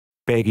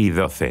Peggy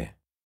 12.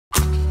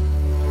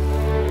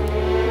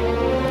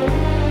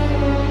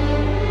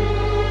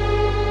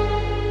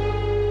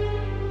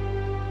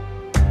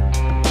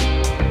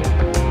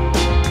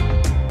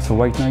 So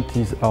White Knight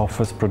is our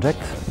first project.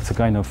 It's a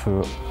kind of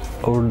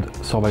old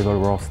survival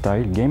horror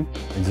style game.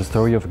 It's the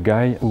story of a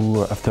guy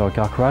who, after a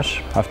car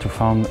crash, have to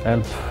find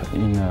help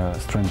in a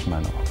strange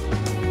manner.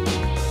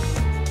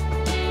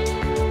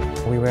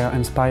 We were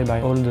inspired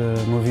by all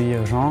the movie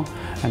genre,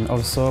 and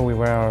also we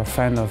were a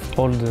fan of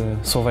all the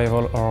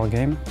survival horror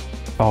game.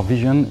 Our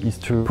vision is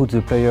to put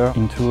the player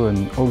into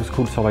an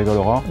old-school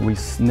survival horror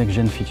with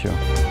next-gen feature.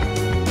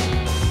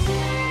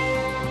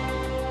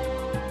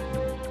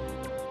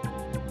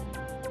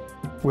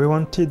 We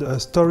wanted a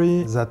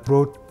story that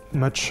brought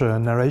much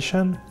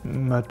narration,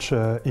 much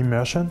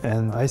immersion,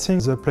 and I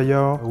think the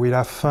player will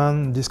have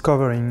fun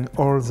discovering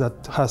all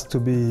that has to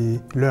be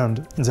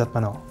learned in that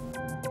manner.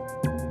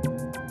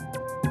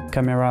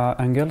 Camera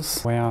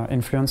angles were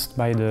influenced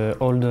by the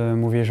old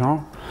movie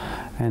genre,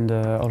 and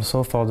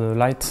also for the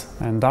light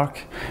and dark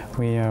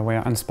we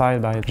were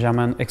inspired by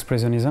German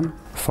expressionism.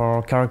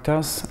 For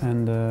characters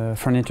and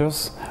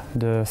furnitures,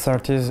 the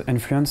 30s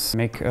influence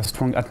make a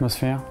strong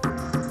atmosphere.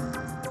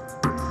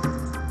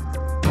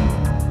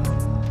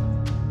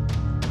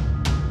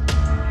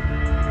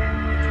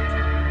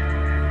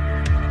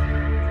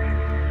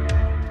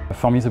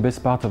 For me, the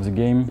best part of the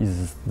game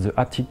is the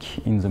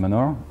attic in the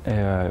manor,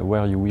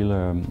 where you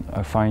will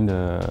find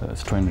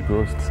strange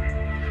ghosts.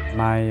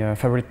 My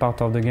favorite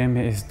part of the game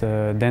is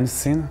the dance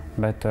scene,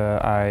 but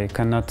I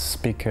cannot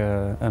speak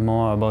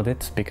more about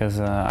it because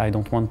I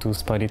don't want to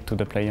spoil it to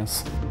the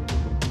players.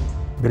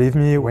 Believe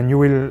me, when you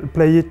will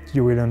play it,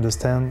 you will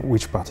understand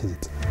which part is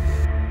it.